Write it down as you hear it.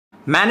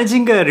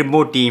Managing a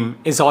remote team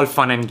is all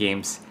fun and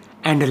games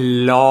and a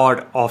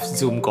lot of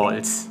Zoom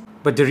calls.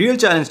 But the real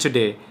challenge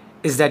today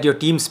is that your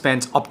team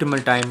spends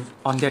optimal time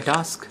on their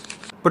task.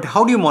 But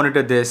how do you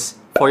monitor this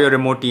for your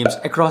remote teams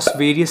across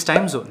various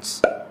time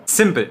zones?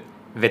 Simple,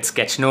 with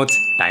Sketchnotes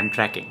time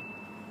tracking.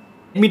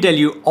 Let me tell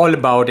you all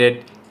about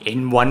it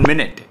in 1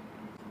 minute.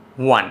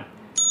 1.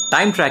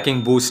 Time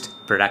tracking boosts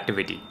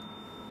productivity.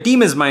 The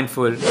team is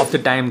mindful of the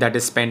time that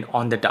is spent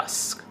on the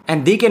task,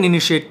 and they can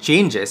initiate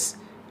changes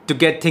to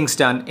get things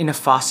done in a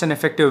fast and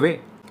effective way.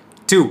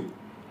 2.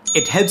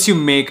 It helps you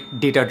make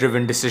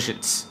data-driven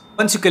decisions.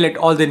 Once you collect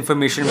all the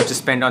information which is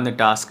spent on the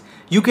task,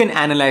 you can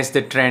analyze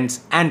the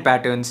trends and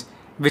patterns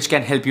which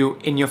can help you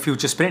in your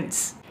future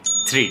sprints.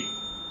 3.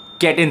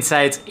 Get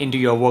insights into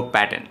your work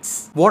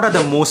patterns. What are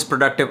the most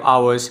productive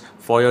hours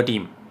for your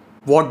team?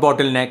 What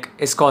bottleneck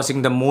is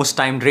causing the most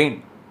time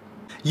drain?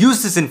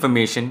 Use this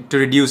information to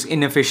reduce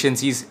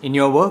inefficiencies in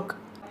your work.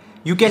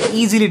 You can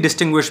easily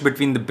distinguish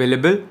between the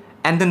billable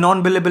and the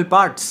non-billable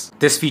parts.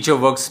 This feature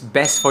works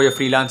best for your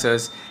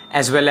freelancers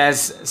as well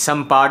as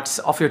some parts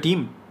of your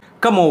team.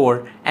 Come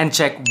over and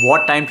check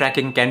what time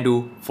tracking can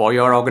do for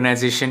your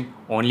organization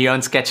only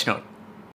on Sketchnote.